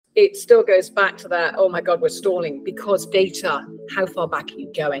it still goes back to that, oh my God, we're stalling because data, how far back are you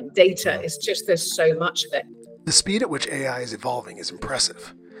going? Data is just, there's so much of it. The speed at which AI is evolving is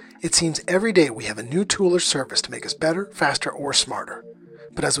impressive. It seems every day we have a new tool or service to make us better, faster, or smarter.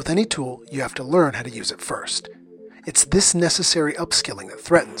 But as with any tool, you have to learn how to use it first. It's this necessary upskilling that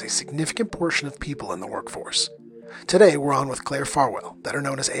threatens a significant portion of people in the workforce. Today, we're on with Claire Farwell, better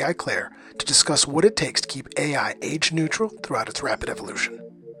known as AI Claire, to discuss what it takes to keep AI age neutral throughout its rapid evolution.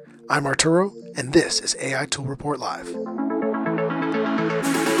 I'm Arturo, and this is AI Tool Report Live.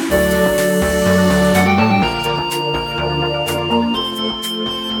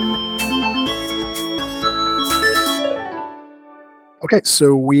 Okay,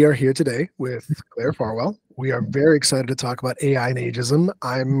 so we are here today with Claire Farwell. We are very excited to talk about AI and ageism.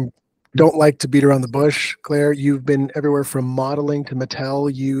 Don't like to beat around the bush. Claire, you've been everywhere from modeling to Mattel.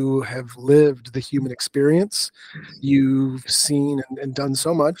 You have lived the human experience. You've seen and done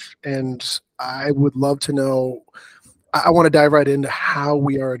so much. And I would love to know, I want to dive right into how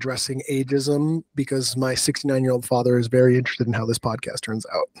we are addressing ageism, because my 69-year-old father is very interested in how this podcast turns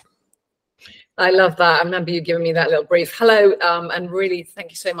out. I love that. I remember you giving me that little brief. Hello, and really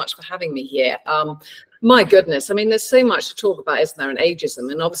thank you so much for having me here. My goodness, I mean, there's so much to talk about, isn't there, in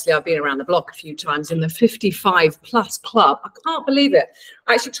ageism? And obviously I've been around the block a few times in the 55 plus club. I can't believe it.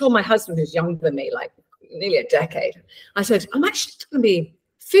 I actually told my husband, who's younger than me, like nearly a decade, I said, I'm actually going to be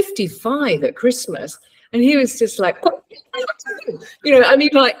 55 at Christmas. And he was just like, you know, I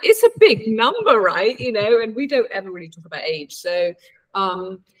mean, like, it's a big number, right? You know, and we don't ever really talk about age. So,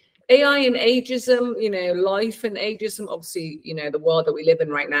 AI and ageism, you know, life and ageism, obviously, you know, the world that we live in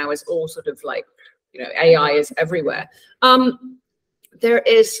right now is all sort of like, you know, AI is everywhere. There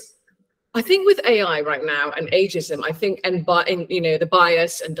is, I think with AI right now and ageism, I think, and you know, the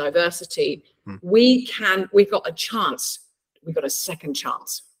bias and diversity, we've got a chance, we've got a second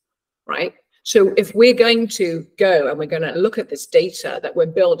chance, right? So if we're going to go and we're going to look at this data that we're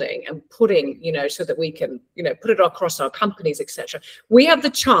building and putting, you know, so that we can, you know, put it across our companies, etc., we have the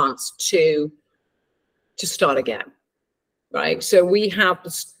chance to start again, right? So we have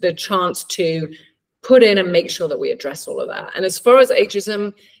the chance to put in and make sure that we address all of that. And as far as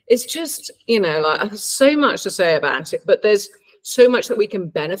ageism, it's just, you know, like, there's so much to say about it, but there's so much that we can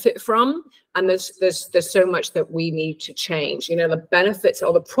benefit from, and there's so much that we need to change. You know, the benefits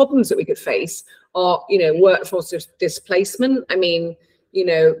or the problems that we could face are, you know, workforce displacement. I mean, you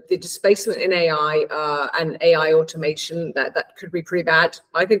know, the displacement in AI and AI automation, that could be pretty bad.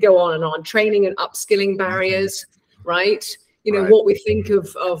 I could go on and on. Training and upskilling barriers, right? You know, what we think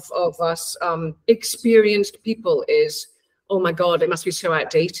of us experienced people is, oh my God, it must be so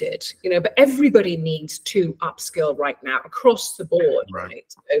outdated, you know, but everybody needs to upskill right now across the board, right?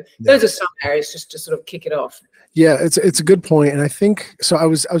 So those are some areas just to sort of kick it off. Yeah, it's a good point. And I think, so I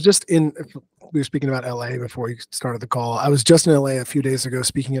was just in, we were speaking about LA before you started the call. I was just in LA a few days ago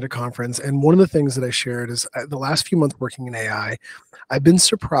speaking at a conference. And one of the things that I shared is the last few months working in AI, I've been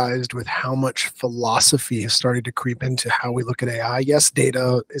surprised with how much philosophy has started to creep into how we look at AI. Yes,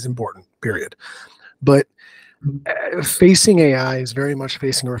 data is important, period. But facing AI is very much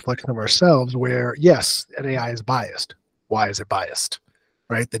facing a reflection of ourselves where, yes, an AI is biased. Why is it biased?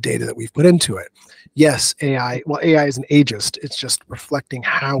 Right? The data that we've put into it. Yes, AI is an ageist. It's just reflecting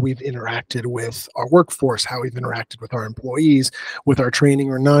how we've interacted with our workforce, how we've interacted with our employees, with our training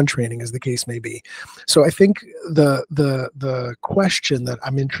or non-training, as the case may be. So I think the question that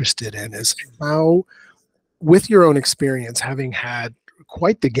I'm interested in is how, with your own experience, having had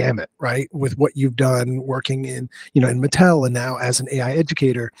quite the gamut, right, with what you've done working in, you know, in Mattel and now as an AI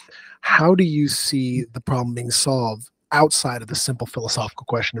educator, how do you see the problem being solved outside of the simple philosophical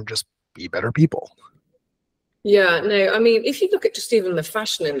question of just be better people? Yeah, no, I mean, if you look at just even the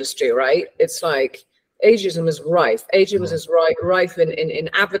fashion industry, right, it's like ageism is rife. Ageism is rife in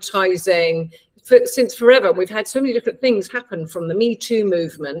advertising since forever. We've had so many different things happen, from the Me Too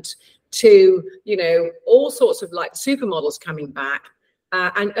movement to, you know, all sorts of like supermodels coming back.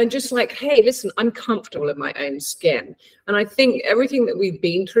 And just like, hey, listen, I'm comfortable in my own skin. And I think everything that we've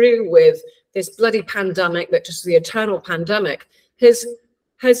been through with this bloody pandemic, that just the eternal pandemic,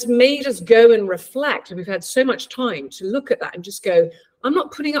 has made us go and reflect. And we've had so much time to look at that and just go, I'm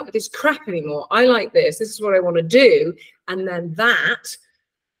not putting up with this crap anymore. I like this. This is what I want to do. And then that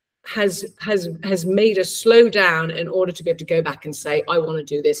has made us slow down in order to be able to go back and say, I want to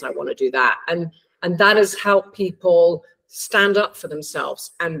do this, I want to do that. And that has helped people stand up for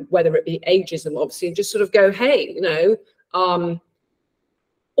themselves, and whether it be ageism, obviously, just sort of go, hey, you know,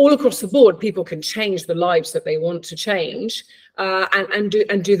 all across the board, people can change the lives that they want to change, and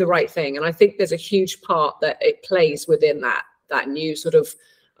do the right thing. And I think there's a huge part that it plays within that new sort of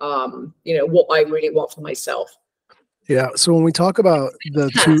what I really want for myself. Yeah. So when we talk about the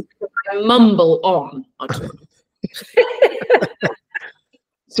two, I mumble on.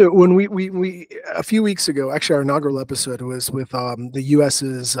 so when we a few weeks ago, actually our inaugural episode was with the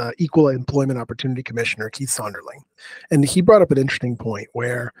US's Equal Employment Opportunity Commissioner, Keith Sonderling. And he brought up an interesting point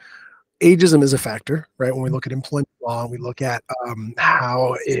where ageism is a factor, right? When we look at employment law, we look at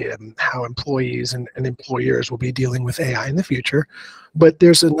how employees and employers will be dealing with AI in the future. But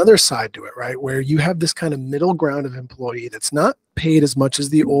there's another side to it, right? Where you have this kind of middle ground of employee that's not paid as much as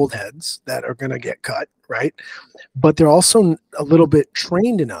the old heads that are going to get cut, right? But they're also a little bit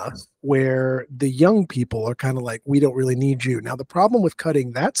trained enough where the young people are kind of like, we don't really need you. Now, the problem with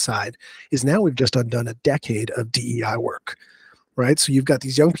cutting that side is now we've just undone a decade of DEI work. Right. So you've got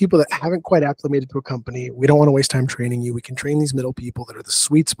these young people that haven't quite acclimated to a company. We don't want to waste time training you. We can train these middle people that are the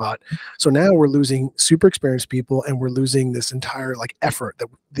sweet spot. So now we're losing super experienced people, and we're losing this entire effort that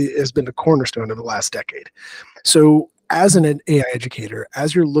has been the cornerstone of the last decade. So as an AI educator,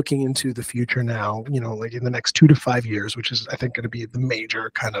 as you're looking into the future now, in the next 2 to 5 years, which is, I think, going to be the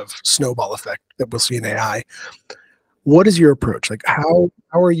major kind of snowball effect that we'll see in AI, what is your approach? How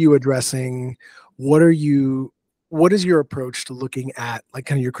are you addressing, what is your approach to looking at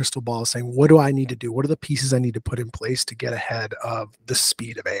kind of your crystal ball, saying, what do I need to do? What are the pieces I need to put in place to get ahead of the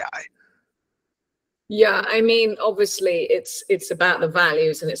speed of AI? Yeah, I mean, obviously it's about the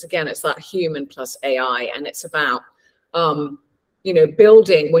values, and it's that human plus AI, and it's about,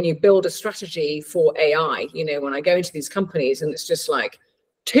 building, when you build a strategy for AI, when I go into these companies and it's just like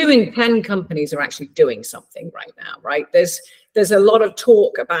 2 in 10 companies are actually doing something right now, right? There's a lot of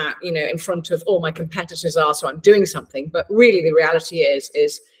talk about, in front of all my competitors are, so I'm doing something, but really the reality is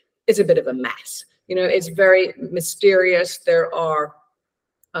it's a bit of a mess. It's very mysterious. There's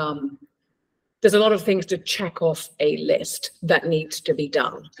a lot of things to check off a list that needs to be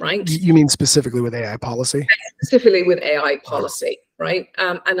done, right? You mean specifically with AI policy? Specifically with AI policy, right?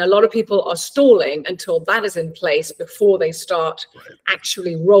 And a lot of people are stalling until that is in place before they start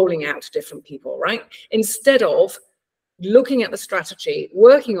actually rolling out to different people, right? Instead of looking at the strategy,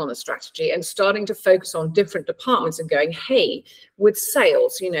 working on the strategy, and starting to focus on different departments and going, hey, with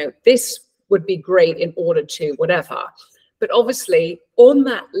sales, this would be great in order to whatever. But obviously on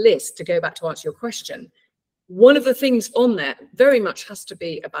that list, to go back to answer your question, one of the things on there very much has to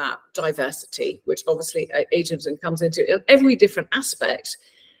be about diversity, which obviously ageism comes into every different aspect.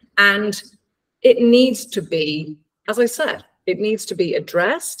 And it needs to be, as I said, it needs to be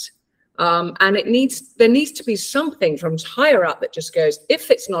addressed. And there needs to be something from higher up that just goes, if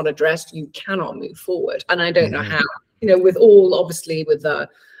it's not addressed, you cannot move forward. And I don't know how, with all, obviously, with the,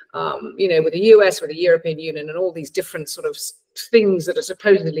 with the US, with the European Union, and all these different sort of things that are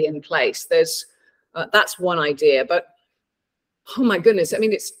supposedly in place. That's one idea. But, oh my goodness, I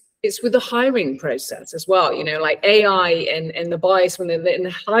mean, it's with the hiring process as well, like AI and the bias when they're in the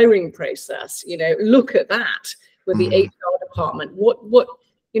hiring process, look at that with the HR department. What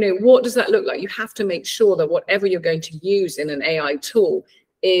does that look like? You have to make sure that whatever you're going to use in an AI tool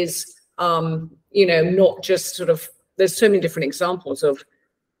is, not just sort of, there's so many different examples of,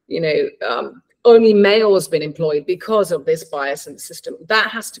 only male has been employed because of this bias in the system. That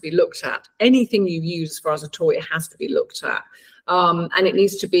has to be looked at. Anything you use as far as a tool, it has to be looked at. And it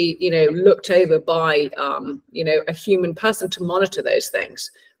needs to be, looked over by, a human person to monitor those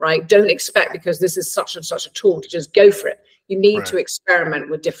things, right? Don't expect, because this is such and such a tool, to just go for it. You need to experiment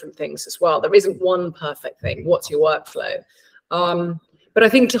with different things as well. There isn't one perfect thing. What's your workflow? But I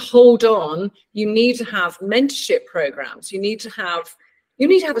think to hold on, you need to have mentorship programs. You need to have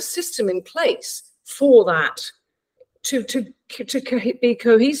a system in place for that to be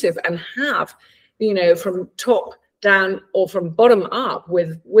cohesive and have, from top down or from bottom up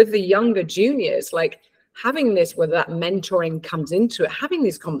with the younger juniors, like having this, where that mentoring comes into it, having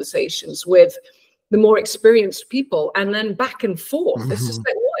these conversations with the more experienced people, and then back and forth. It's just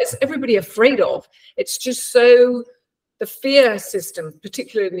like, what is everybody afraid of? It's just so, the fear system,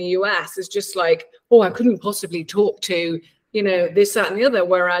 particularly in the US, is just like, oh, I couldn't possibly talk to, this, that, and the other.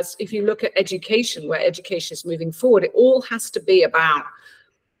 Whereas if you look at education, where education is moving forward, it all has to be about,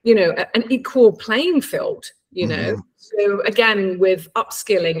 an equal playing field, So again, with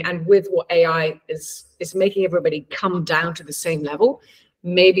upskilling and with what AI is making everybody come down to the same level,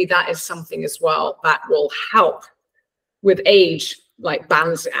 maybe that is something as well that will help with age, like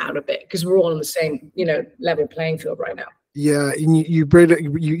balance it out a bit, because we're all on the same, level playing field right now. Yeah, and you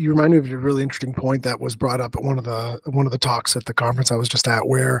remind me of a really interesting point that was brought up at one of the talks at the conference I was just at,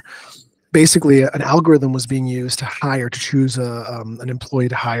 where basically an algorithm was being used to choose an employee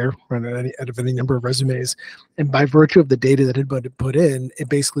to hire out of any number of resumes. And by virtue of the data that had been put in, it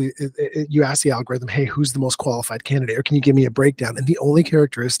basically, you ask the algorithm, hey, who's the most qualified candidate? Or can you give me a breakdown? And the only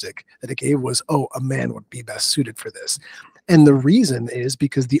characteristic that it gave was, oh, a man would be best suited for this. And the reason is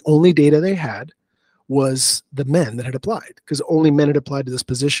because the only data they had was the men that had applied, because only men had applied to this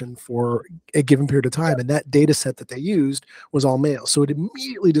position for a given period of time. And that data set that they used was all male. So it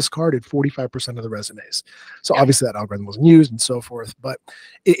immediately discarded 45% of the resumes. So obviously that algorithm wasn't used and so forth. But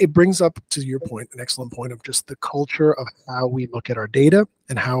it brings up, to your point, an excellent point of just the culture of how we look at our data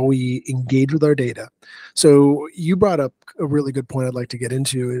and how we engage with our data. So you brought up a really good point I'd like to get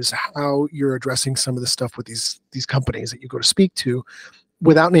into, is how you're addressing some of the stuff with these companies that you go to speak to,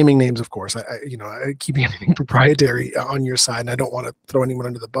 without naming names, of course. I keeping anything proprietary on your side, and I don't want to throw anyone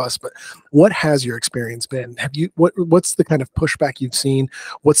under the bus. But what has your experience been? What's the kind of pushback you've seen?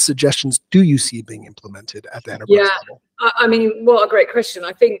 What suggestions do you see being implemented at the enterprise level? I mean, what a great question.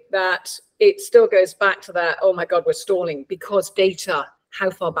 I think that it still goes back to that, oh my God, we're stalling, because data, how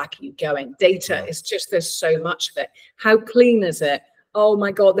far back are you going? Data is just, there's so much of it. How clean is it? Oh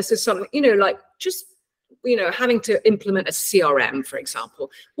my God, this is something, like just, having to implement a CRM, for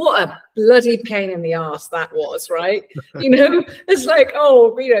example. What a bloody pain in the ass that was, right? It's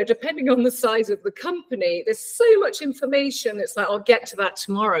like, depending on the size of the company, there's so much information. It's like, I'll get to that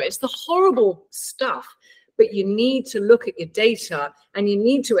tomorrow. It's the horrible stuff. But you need to look at your data, and you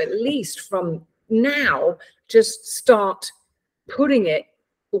need to, at least from now, just start putting it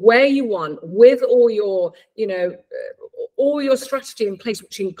where you want, with all your, all your strategy in place,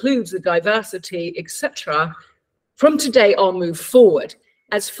 which includes the diversity, etc. From today on, move forward.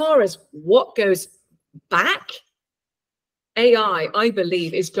 As far as what goes back, AI, I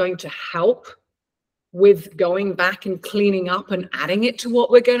believe, is going to help with going back and cleaning up and adding it to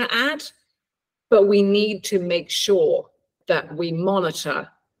what we're going to add. But we need to make sure that we monitor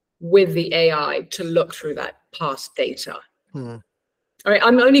with the AI to look through that past data. All right,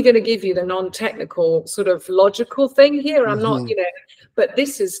 I'm only going to give you the non-technical sort of logical thing here. I'm not, but I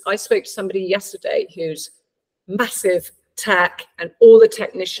spoke to somebody yesterday who's massive tech, and all the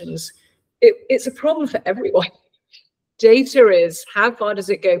technicians. It's a problem for everyone. Data is, how far does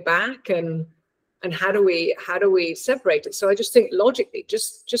it go back, and how do we separate it? So I just think logically,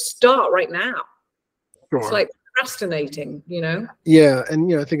 just start right now. Sure. It's like procrastinating, Yeah,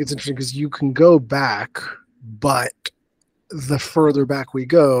 and I think it's interesting because you can go back, but the further back we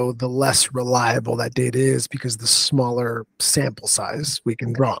go, the less reliable that data is, because the smaller sample size we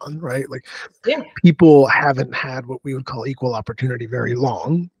can draw on, right? Like, people haven't had what we would call equal opportunity very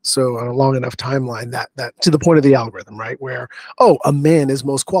long. So on a long enough timeline, that to the point of the algorithm, right? Where, a man is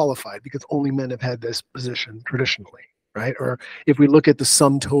most qualified because only men have had this position traditionally, right? Or if we look at the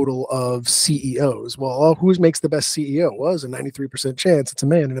sum total of CEOs, well, who makes the best CEO? Well, there's a 93% chance it's a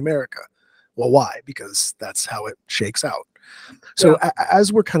man in America. Well, why? Because that's how it shakes out. So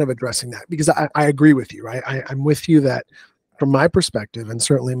as we're kind of addressing that, because I agree with you, right? I'm with you that from my perspective, and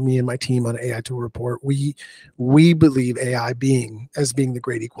certainly me and my team on AI Tool Report, we believe AI being the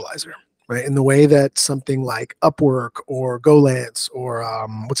great equalizer, right? In the way that something like Upwork or GoLance or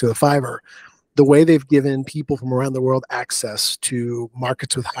Fiverr, the way they've given people from around the world access to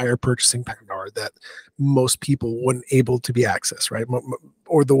markets with higher purchasing power that most people wouldn't able to be accessed, right?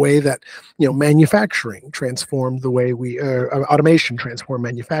 Or the way that, manufacturing transformed the way automation transformed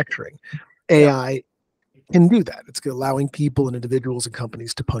manufacturing. AI can do that. It's allowing people and individuals and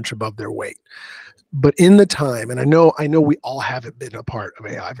companies to punch above their weight. But in the time, and I know we all haven't been a part of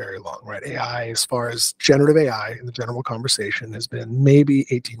AI very long, right? AI, as far as generative AI in the general conversation, has been maybe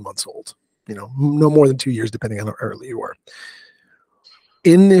 18 months old. No more than 2 years, depending on how early you were.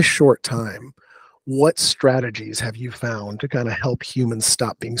 In this short time, what strategies have you found to kind of help humans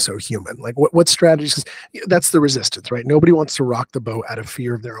stop being so human? Like what strategies? That's the resistance, right? Nobody wants to rock the boat out of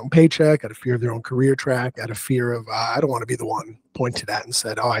fear of their own paycheck, out of fear of their own career track, out of fear of, I don't want to be the one pointed at and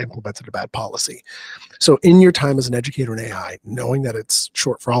said, I implemented a bad policy. So in your time as an educator in AI, knowing that it's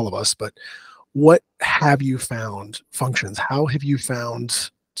short for all of us, but what have you found functions? How have you found,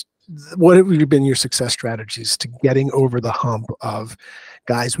 what have been your success strategies to getting over the hump of,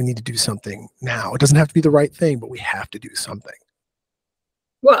 guys, we need to do something now? It doesn't have to be the right thing, but we have to do something.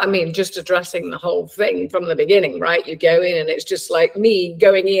 Well, I mean, just addressing the whole thing from the beginning, right? You go in and it's just like me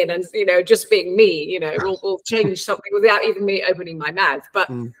going in and, just being me, we'll change something without even me opening my mouth. But,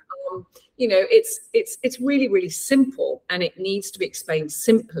 it's really, really simple, and it needs to be explained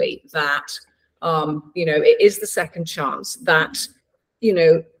simply that, it is the second chance, that,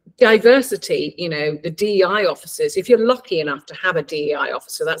 diversity, the DEI officers, if you're lucky enough to have a DEI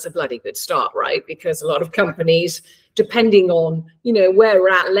officer, that's a bloody good start, right? Because a lot of companies, depending on, where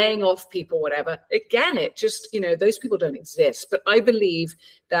we're at, laying off people, whatever, again, it just, those people don't exist. But I believe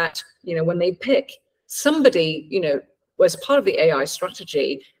that, when they pick somebody, as part of the AI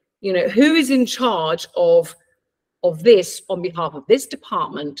strategy, who is in charge of this on behalf of this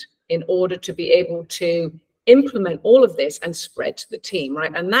department in order to be able to implement all of this and spread to the team,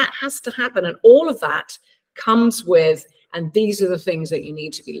 right? And that has to happen. And all of that comes with, and these are the things that you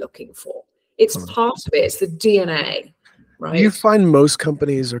need to be looking for. It's part of it. It's the DNA, right? Do you find most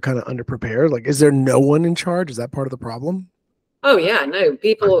companies are kind of underprepared? Like, is there no one in charge? Is that part of the problem? Oh yeah, no,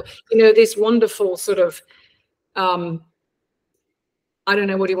 people, this wonderful sort of, I don't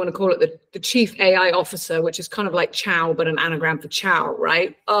know, what do you want to call it? The chief AI officer, which is kind of like chow, but an anagram for chow,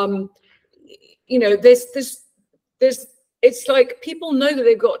 right? It's like people know that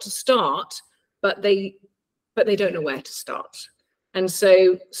they've got to start, but they don't know where to start. And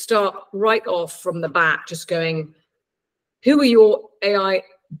so start right off from the bat, just going, who are your AI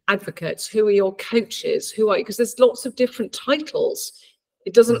advocates? Who are your coaches? Because there's lots of different titles.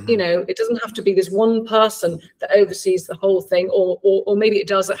 It doesn't, it doesn't have to be this one person that oversees the whole thing, or maybe it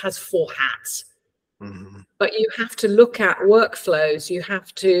does, it has 4 hats. But you have to look at workflows. You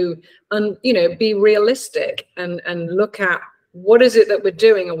have to, be realistic and look at what is it that we're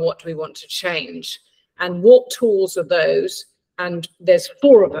doing and what do we want to change and what tools are those. And there's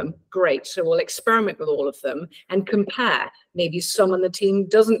 4 of them. Great. So we'll experiment with all of them and compare. Maybe some on the team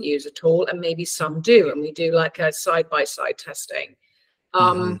doesn't use a tool and maybe some do. And we do like a side-by-side testing.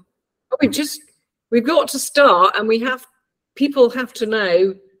 But we've got to start, and people have to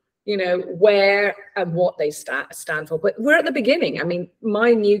know, where and what they stand for. But we're at the beginning. I mean,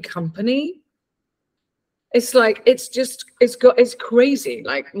 my new company, it's like, it's crazy.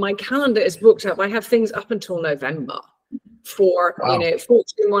 Like, my calendar is booked up. I have things up until November for,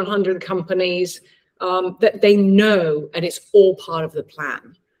 Fortune 100 companies that they know, and it's all part of the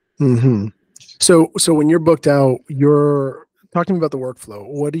plan. So when you're booked out, you're talking about the workflow.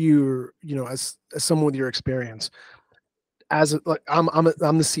 What do you, as someone with your experience, I'm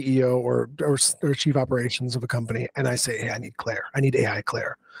the CEO or chief operations of a company, and I say, hey, I need Claire. I need AI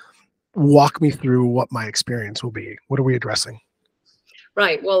Claire. Walk me through what my experience will be. What are we addressing?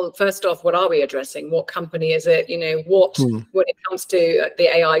 Right. Well, first off, what are we addressing? What company is it? When it comes to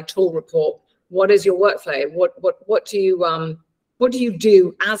the AI tool report, what is your workflow? What do you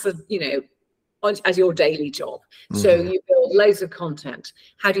do as your daily job? So you build loads of content.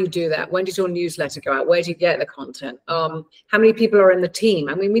 How do you do that? When does your newsletter go out? Where do you get the content? How many people are in the team?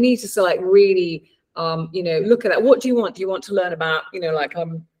 I mean, we need to really look at that. What do you want? Do you want to learn about,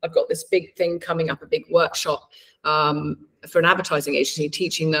 I've got this big thing coming up, a big workshop for an advertising agency,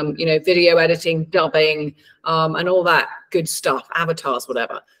 teaching them, video editing, dubbing, and all that good stuff, avatars,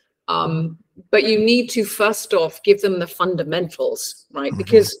 whatever. But you need to first off give them the fundamentals, right?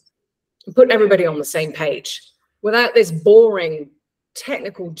 Because put everybody on the same page without this boring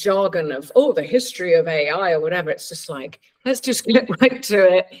technical jargon of, the history of AI or whatever. It's just like, let's just get right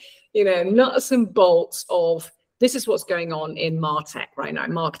to it, nuts and bolts of this is what's going on in MarTech right now,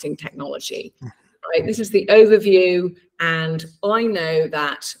 marketing technology, right? This is the overview. And I know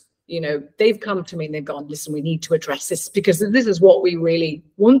that, they've come to me and they've gone, listen, we need to address this because this is what we really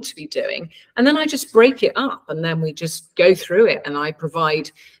want to be doing. And then I just break it up and then we just go through it and I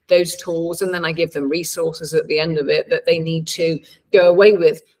provide those tools, and then I give them resources at the end of it that they need to go away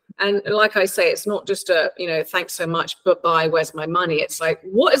with. And like I say, it's not just a, thanks so much, but bye, where's my money? It's like,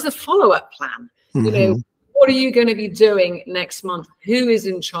 what is the follow-up plan? What are you going to be doing next month? Who is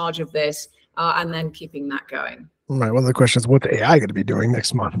in charge of this? And then keeping that going. Right. One of the questions, what's AI going to be doing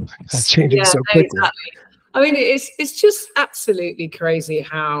next month? It's changing so quickly. Exactly. I mean, it's just absolutely crazy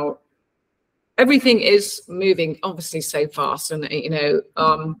how everything is moving obviously so fast, and and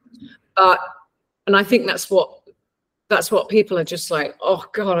I think that's what people are just like, oh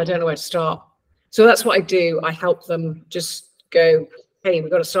God, I don't know where to start. So that's what I do. I help them just go, hey,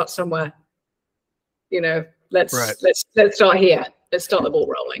 we've got to start somewhere. Let's start here. Let's start the ball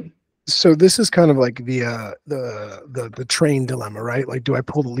rolling. So this is kind of like the train dilemma, right? Like, do I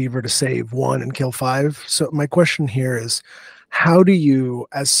pull the lever to save 1 and kill 5? So my question here is, how do you,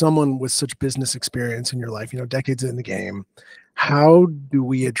 as someone with such business experience in your life, decades in the game, how do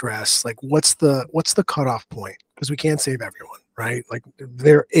we address, like, what's the cutoff point? Because we can't save everyone, right? Like,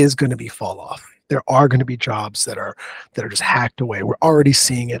 there is going to be fall off. There are going to be jobs that are just hacked away. We're already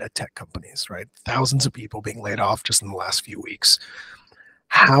seeing it at tech companies, right? Thousands of people being laid off just in the last few weeks.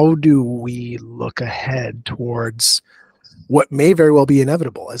 How do we look ahead towards what may very well be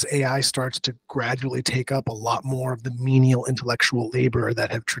inevitable as AI starts to gradually take up a lot more of the menial intellectual labor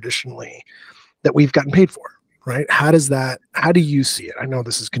that we've gotten paid for, right? How do you see it? I know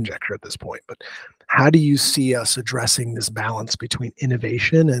this is conjecture at this point, but how do you see us addressing this balance between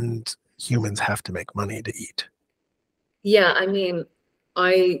innovation and humans have to make money to eat? Yeah, I mean,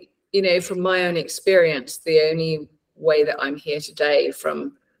 from my own experience, the only way that I'm here today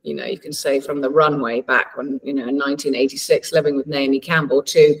from, you can say from the runway back when, in 1986, living with Naomi Campbell,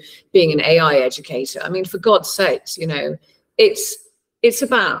 to being an AI educator. I mean, for God's sakes, it's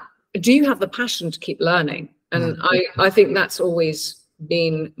about, do you have the passion to keep learning? And I think that's always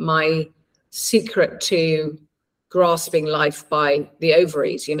been my secret to grasping life by the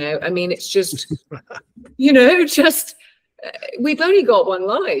ovaries. I mean, it's just, we've only got one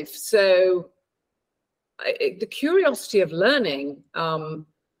life. So the curiosity of learning,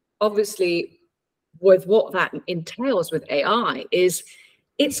 obviously, with what that entails with AI, is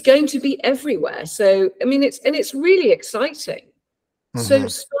it's going to be everywhere. So, I mean, it's really exciting. So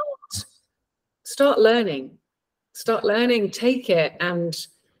start learning, take it.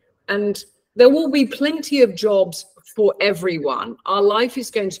 And there will be plenty of jobs for everyone. Our life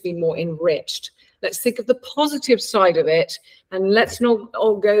is going to be more enriched. Let's think of the positive side of it, and let's not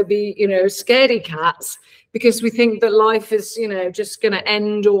all go be, scaredy cats because we think that life is, just going to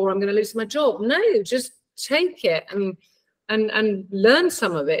end or I'm going to lose my job. No, just take it and learn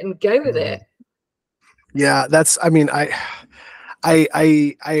some of it and go with it. Yeah,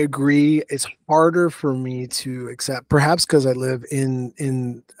 I agree. It's harder for me to accept, perhaps because I live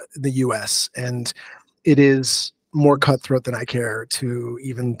in the US and it is more cutthroat than I care to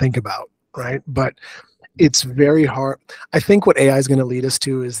even think about. Right. But it's very hard. I think what AI is going to lead us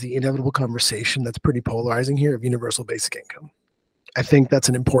to is the inevitable conversation that's pretty polarizing here of universal basic income. I think that's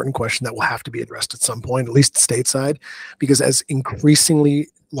an important question that will have to be addressed at some point, at least stateside, because as increasingly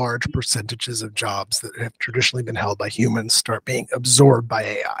large percentages of jobs that have traditionally been held by humans start being absorbed by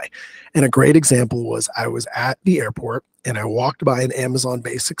AI. And a great example was I was at the airport and I walked by an Amazon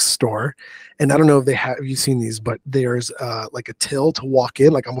Basics store. And I don't know if you've seen these, but there's like a till to walk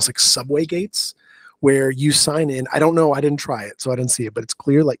in, like almost like subway gates where you sign in. I don't know. I didn't try it, so I didn't see it, but it's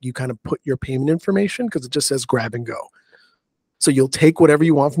clear like you kind of put your payment information because it just says grab and go. So you'll take whatever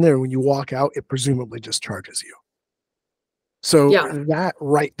you want from there. And when you walk out, it presumably just charges you. So that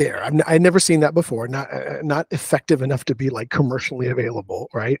right there, I've never seen that before. Not effective enough to be like commercially available,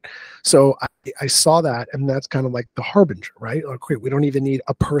 right? So I saw that, and that's kind of like the harbinger, right? Okay, we don't even need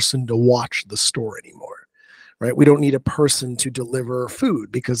a person to watch the store anymore, right? We don't need a person to deliver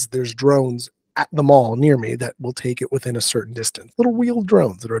food because there's drones at the mall near me that will take it within a certain distance. Little wheeled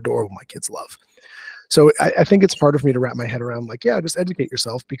drones that are adorable. My kids love. So I think it's harder for me to wrap my head around, like, yeah, just educate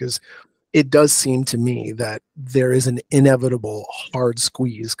yourself, because it does seem to me that there is an inevitable hard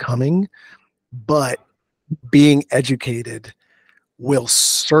squeeze coming, but being educated will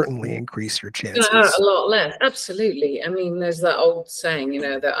certainly increase your chances. A lot less. Absolutely. I mean, there's that old saying,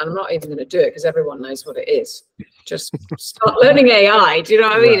 that I'm not even going to do it because everyone knows what it is. Just start learning AI. Do you know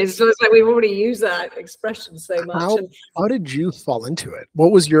what I mean? Right. It's like we've already used that expression so much. How did you fall into it?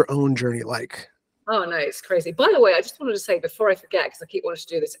 What was your own journey like? Oh, no, it's crazy. By the way, I just wanted to say before I forget, because I keep wanting to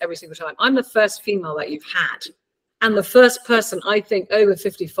do this every single time, I'm the first female that you've had and the first person, I think, over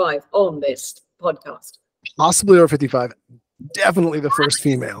 55 on this podcast. Possibly over 55. Definitely the first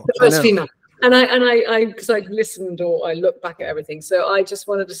female. The first female. And I because I listened or I looked back at everything. So I just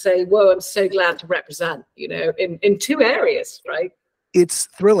wanted to say, whoa, I'm so glad to represent, in two areas, right? It's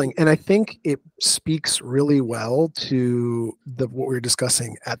thrilling. And I think it speaks really well to what we were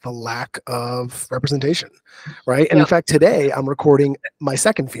discussing at the lack of representation, right? And in fact, today I'm recording my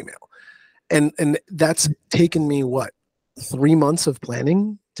second female. And that's taken me, 3 months of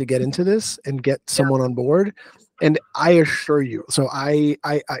planning to get into this and get someone on board. And I assure you, so I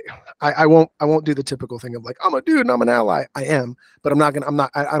won't do the typical thing of like, I'm a dude and I'm an ally. I am, but I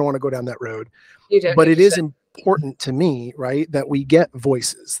don't want to go down that road. But it is important to me, right, that we get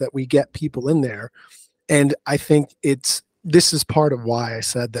voices, that we get people in there. And I think this is part of why I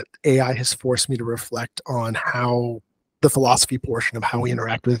said that AI has forced me to reflect on how the philosophy portion of how we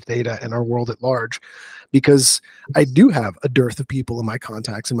interact with data and our world at large, because I do have a dearth of people in my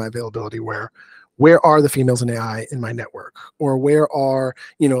contacts and my availability where are the females in AI in my network, or where are,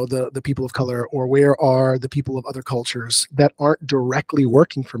 the people of color, or where are the people of other cultures that aren't directly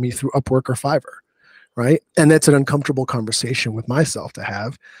working for me through Upwork or Fiverr. Right. And that's an uncomfortable conversation with myself to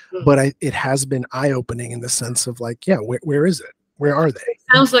have, but it has been eye-opening in the sense of like, yeah, where is it? Where are they?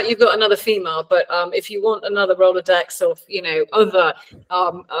 Sounds like you've got another female, but if you want another Rolodex of, other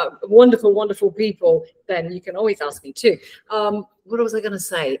wonderful, wonderful people, then you can always ask me too. What was I going to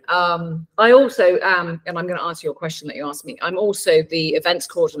say? I also am, and I'm going to answer your question that you asked me, I'm also the events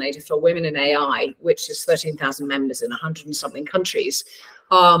coordinator for Women in AI, which is 13,000 members in 100 and something countries,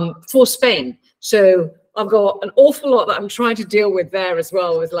 for Spain. So I've got an awful lot that I'm trying to deal with there as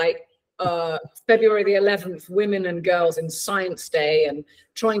well, with like February the 11th, Women and Girls in Science Day, and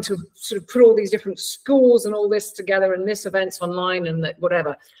trying to sort of put all these different schools and all this together, and this events online and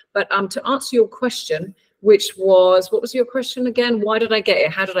whatever. But to answer your question, which was, what was your question again? Why did I get here?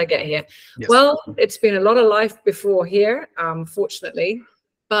 How did I get here? Yes. Well, it's been a lot of life before here, fortunately,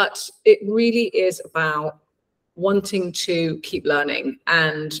 but it really is about wanting to keep learning.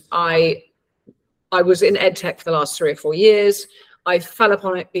 And I was in EdTech for the last 3 or 4 years. I fell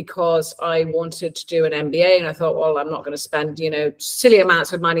upon it because I wanted to do an MBA, and I thought, well, I'm not going to spend, silly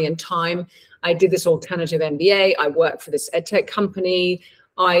amounts of money and time. I did this alternative MBA. I worked for this EdTech company.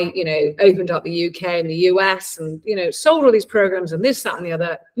 I, opened up the UK and the US and, sold all these programs and this, that, and the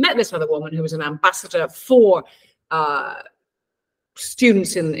other. Met this other woman who was an ambassador for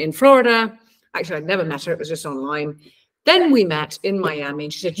students in Florida. Actually, I'd never met her. It was just online. Then we met in Miami,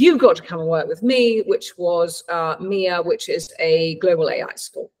 and she said, you've got to come and work with me, which was MIA, which is a global AI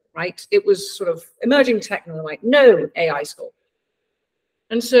school, right? It was sort of emerging tech, and I'm like, no, AI school.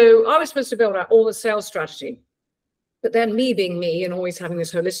 And so I was supposed to build out all the sales strategy. But then me being me and always having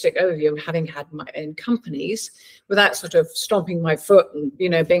this holistic overview of having had my own companies without sort of stomping my foot and,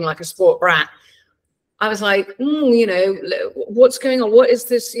 being like a sport brat, I was like, what's going on? What is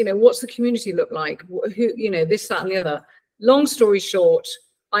this? What's the community look like? Who, this, that, and the other. Long story short,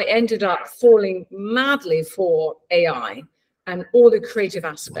 I ended up falling madly for AI and all the creative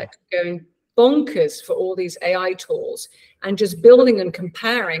aspect, going bonkers for all these AI tools and just building and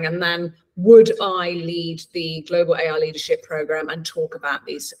comparing. And then would I lead the Global AI Leadership Program and talk about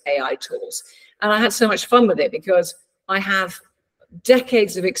these AI tools? And I had so much fun with it because I have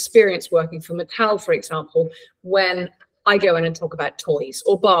decades of experience working for Mattel, for example, when I go in and talk about toys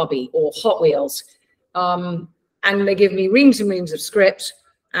or Barbie or Hot Wheels, and they give me reams and reams of script,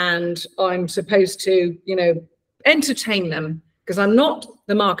 and I'm supposed to, entertain them, because I'm not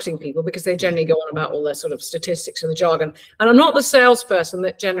the marketing people, because they generally go on about all their sort of statistics and the jargon, and I'm not the salesperson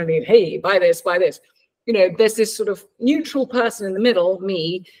that generally, hey, buy this, buy this. There's this sort of neutral person in the middle,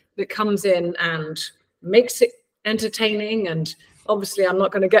 me, that comes in and makes it entertaining. And obviously I'm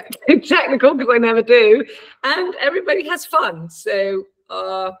not going to get too technical because I never do, and everybody has fun. So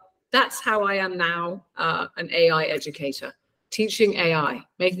that's how I am now, an AI educator, teaching AI,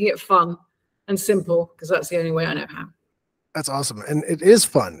 making it fun and simple, because that's the only way I know how. That's awesome. And it is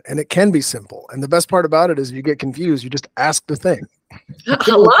fun, and it can be simple. And the best part about it is you get confused, you just ask the thing.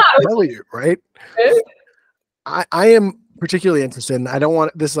 Hello. Tell you, right? I am particularly interested in, I don't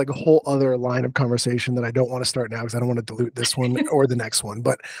want, this is like a whole other line of conversation that I don't want to start now because I don't want to dilute this one or the next one,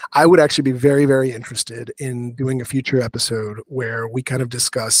 but I would actually be very, very interested in doing a future episode where we kind of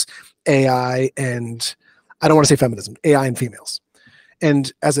discuss AI and, I don't want to say feminism, AI and females.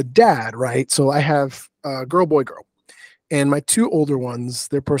 And as a dad, right? So I have girl, boy, girl. And my 2 older ones,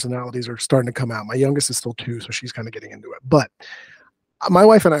 their personalities are starting to come out. My youngest is still 2, so she's kind of getting into it. But my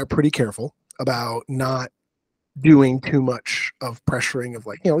wife and I are pretty careful about not doing too much of pressuring of,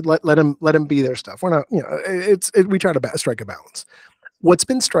 like, let them be their stuff. We're not, we try to strike a balance. What's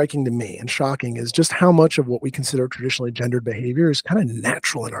been striking to me and shocking is just how much of what we consider traditionally gendered behavior is kind of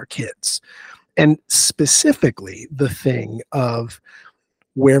natural in our kids. And specifically the thing of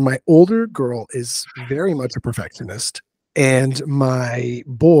where my older girl is very much a perfectionist, and my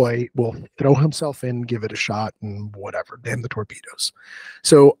boy will throw himself in, give it a shot, and whatever, damn the torpedoes.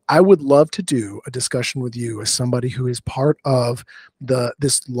 So I would love to do a discussion with you as somebody who is part of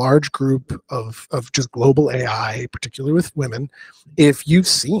this large group of just global AI, particularly with women, if you've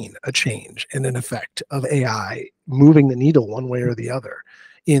seen a change and an effect of AI moving the needle one way or the other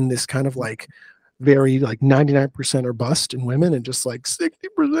in this kind of like very like 99% or bust in women and just like 60%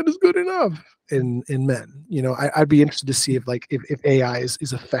 is good enough in men. I'd be interested to see if AI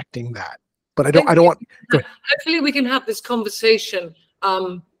is affecting that. But I don't want. Hopefully we can have this conversation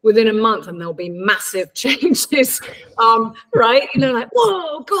within a month, and there'll be massive changes. Right? Like,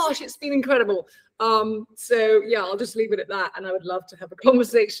 whoa, gosh, it's been incredible. So yeah, I'll just leave it at that, and I would love to have a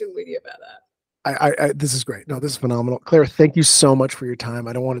conversation with you about that. This is great. No, this is phenomenal. Claire, thank you so much for your time.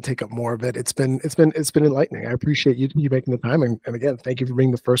 I don't want to take up more of it. It's been enlightening. I appreciate you making the time. And again, thank you for being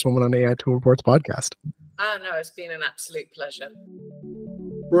the first woman on AI Tool Reports podcast. No, it's been an absolute pleasure.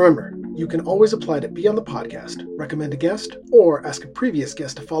 Remember, you can always apply to be on the podcast, recommend a guest, or ask a previous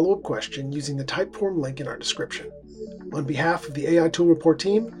guest a follow-up question using the Typeform link in our description. On behalf of the AI Tool Report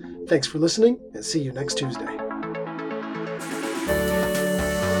team, thanks for listening and see you next Tuesday.